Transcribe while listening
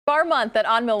Bar Month at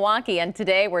OnMilwaukee, and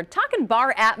today we're talking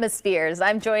bar atmospheres.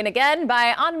 I'm joined again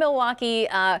by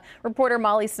OnMilwaukee reporter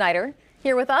Molly Snyder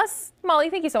here with us.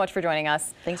 Molly, thank you so much for joining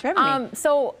us. Thanks for having me.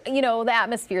 So, you know, the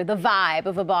atmosphere, the vibe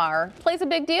of a bar plays a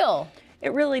big deal.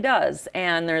 It really does,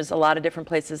 and there's a lot of different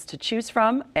places to choose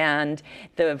from, and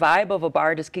the vibe of a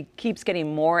bar just keeps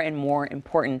getting more and more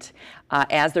important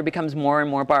as there becomes more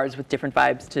and more bars with different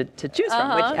vibes to choose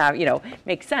from, which you know,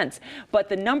 makes sense. But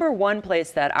the #1 place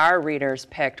that our readers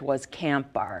picked was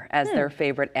Camp Bar as their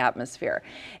favorite atmosphere,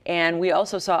 and we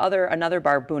also saw another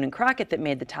bar, Boone and Crockett, that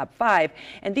made the top 5,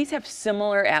 and these have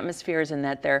similar atmospheres in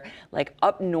that they're like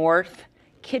up north,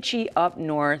 kitschy up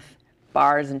north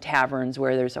bars and taverns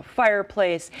where there's a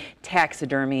fireplace,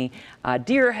 taxidermy,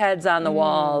 deer heads on the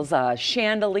walls,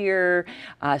 chandelier,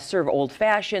 serve old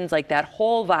fashions, like that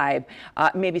whole vibe,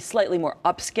 maybe slightly more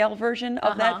upscale version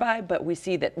of that vibe, but we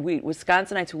see that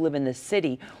Wisconsinites who live in the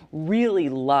city really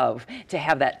love to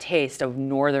have that taste of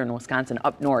northern Wisconsin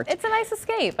up north. It's a nice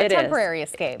escape, a temporary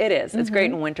escape. It is. It's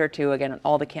great in winter too. Again,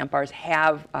 all the camp bars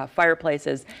have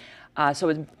fireplaces. So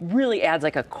it really adds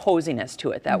like a coziness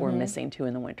to it that we're missing too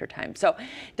in the wintertime. So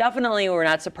definitely we're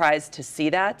not surprised to see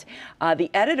that. The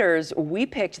editors we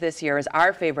picked this year as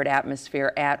our favorite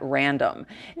atmosphere At Random.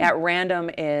 At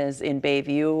Random is in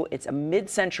Bayview. It's a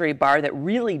mid-century bar that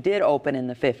really did open in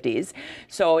the 50s.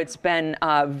 So it's been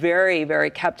very, very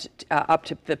kept up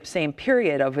to the same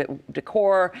period of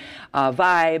decor,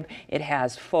 vibe. It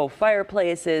has faux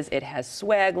fireplaces. It has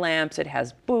swag lamps. It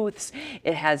has booths.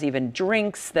 It has even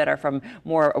drinks that are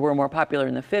were more popular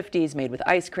in the 50s, made with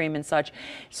ice cream and such.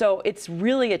 So it's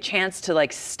really a chance to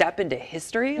like step into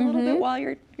history a little bit while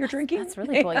you're drinking. That's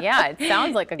really cool. Yeah, it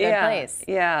sounds like a good place.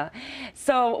 Yeah.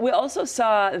 So we also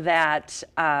saw that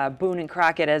Boone and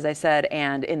Crockett, as I said,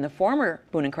 and in the former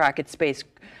Boone and Crockett space,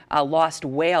 Lost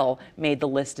Whale made the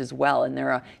list as well, and they're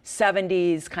a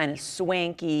 70s kind of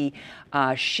swanky,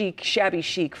 chic, shabby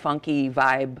chic, funky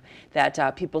vibe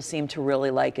that people seem to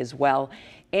really like as well.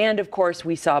 And of course,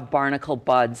 we saw Barnacle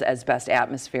Buds as best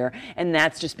atmosphere, and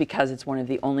that's just because it's one of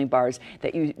the only bars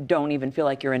that you don't even feel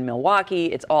like you're in Milwaukee.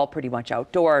 It's all pretty much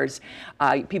outdoors.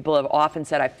 People have often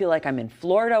said, I feel like I'm in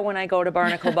Florida when I go to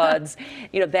Barnacle Buds.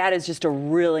 You know, that is just a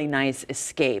really nice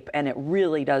escape, and it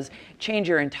really does change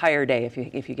your entire day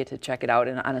if you get to check it out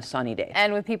on a sunny day.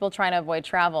 And with people trying to avoid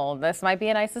travel, this might be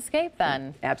a nice escape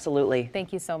then. Absolutely.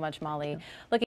 Thank you so much, Molly.